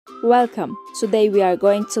Welcome! Today we are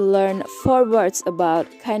going to learn 4 words about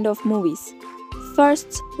kind of movies.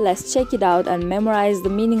 First, let's check it out and memorize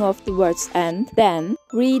the meaning of the words and then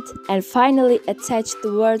read and finally attach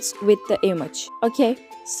the words with the image. Okay,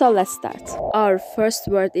 so let's start. Our first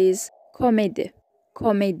word is comedy.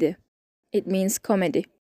 Comedy. It means comedy.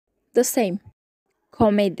 The same.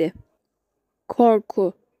 Comedy.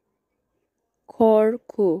 Korku.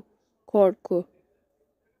 Korku. Korku.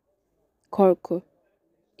 Korku.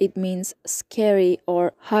 It means scary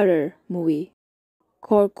or horror movie.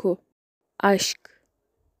 Korku. Aşk.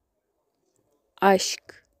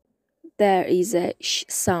 Aşk. There is a sh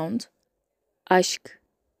sound. Aşk.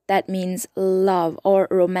 That means love or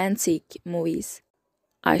romantic movies.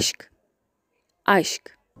 Aşk.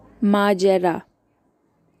 Aşk. Macera.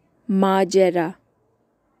 Macera.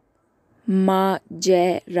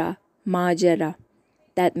 Macera. Macera.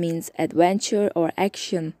 That means adventure or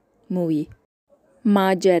action movie.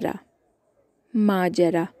 Macera.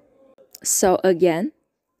 Macera. So again,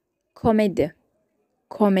 komedi.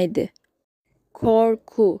 Komedi.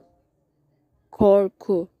 Korku.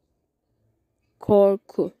 Korku.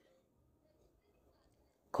 Korku.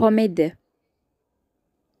 Komedi.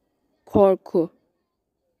 Korku.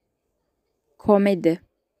 Komedi.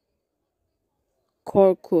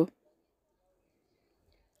 Korku.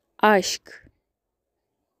 Aşk.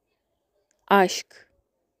 Aşk.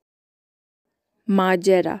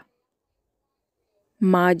 Macera.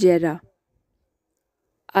 Macera.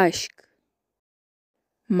 Aşk.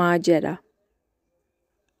 Macera.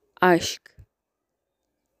 Aşk.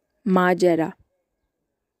 Macera.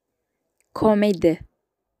 Komedi.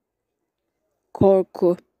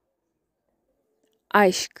 Korku.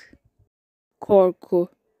 Aşk. Korku.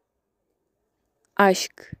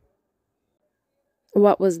 Aşk.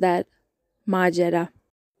 What was that? Macera.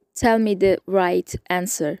 Tell me the right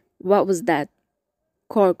answer. What was that?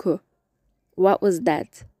 Korku. What was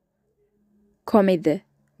that? Komedi.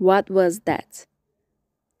 What was that?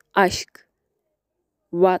 Aşk.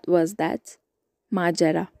 What was that?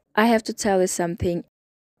 Macera. I have to tell you something.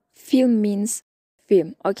 Film means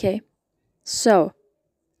film, okay? So,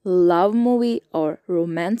 love movie or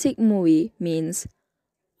romantic movie means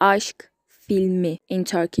aşk filmi in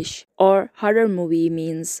Turkish, or horror movie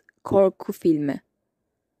means korku filmi.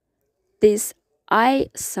 This I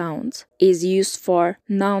sound is used for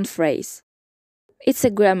noun phrase. It's a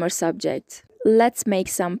grammar subject. Let's make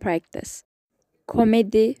some practice.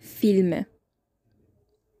 Komedi filmi.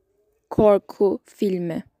 Korku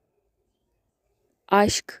filmi.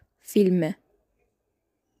 Aşk filmi.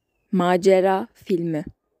 Macera filmi.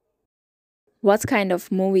 What kind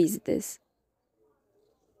of movie is this?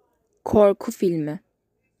 Korku filmi.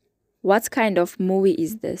 What kind of movie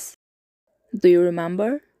is this? Do you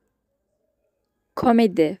remember?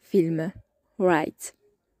 Komedi filmi. Right.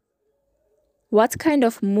 What kind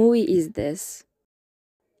of movie is this?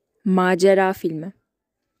 Macera filmi.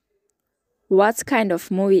 What kind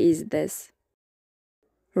of movie is this?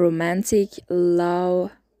 Romantic,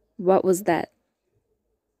 love. What was that?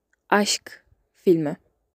 Aşk filmi.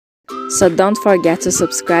 So don't forget to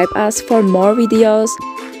subscribe us for more videos,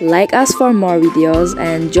 like us for more videos,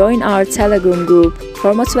 and join our Telegram group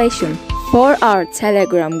for motivation. For our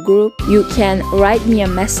Telegram group, you can write me a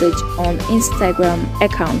message on Instagram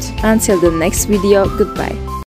account. Until the next video, goodbye.